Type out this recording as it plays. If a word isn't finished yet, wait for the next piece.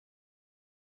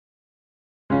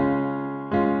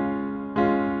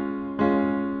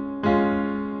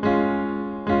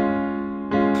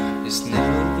It's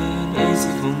never been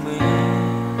easy for me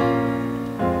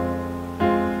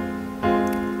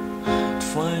to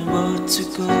find words to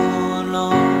go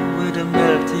along with the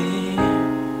melody,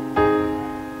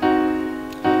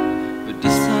 but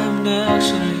this time there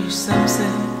actually is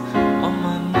something on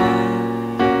my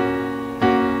mind.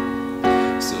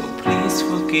 So please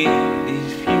forgive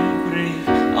if you grieve I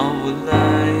would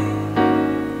lie.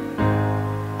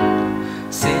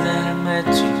 Since I met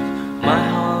you, my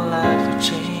whole life will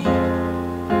change.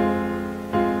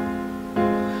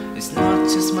 It's not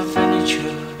just my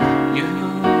furniture you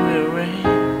rearrange.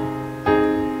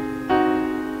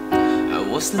 I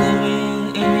was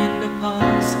living in the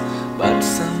past, but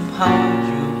somehow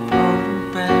you brought me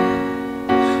back.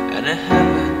 And I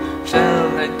haven't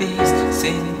felt like this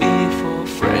since before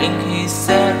Frank he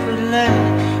said relax.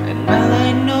 And well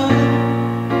I know,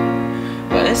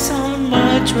 but it's on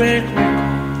my track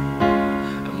record.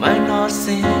 I might not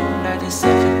seem that it's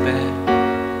ever bad.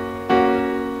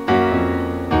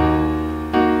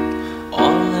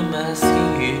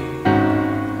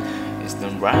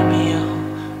 Don't write me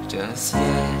out just yet.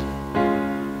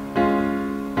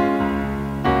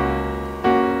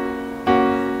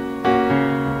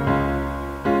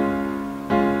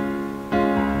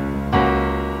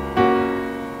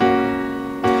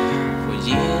 For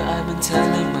years I've been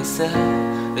telling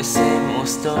myself the same old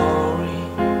story,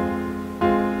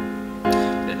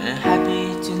 that I'm happy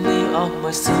to live off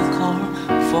my so-called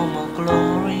for my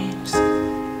glories.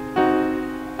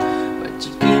 But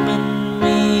you're giving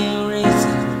me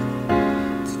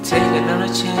take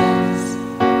another chance.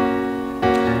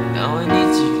 Now I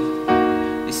need you,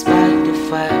 despite the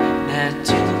fact that you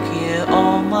took care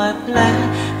all my plan.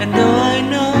 And though I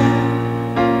know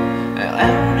I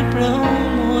only blow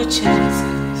more chances,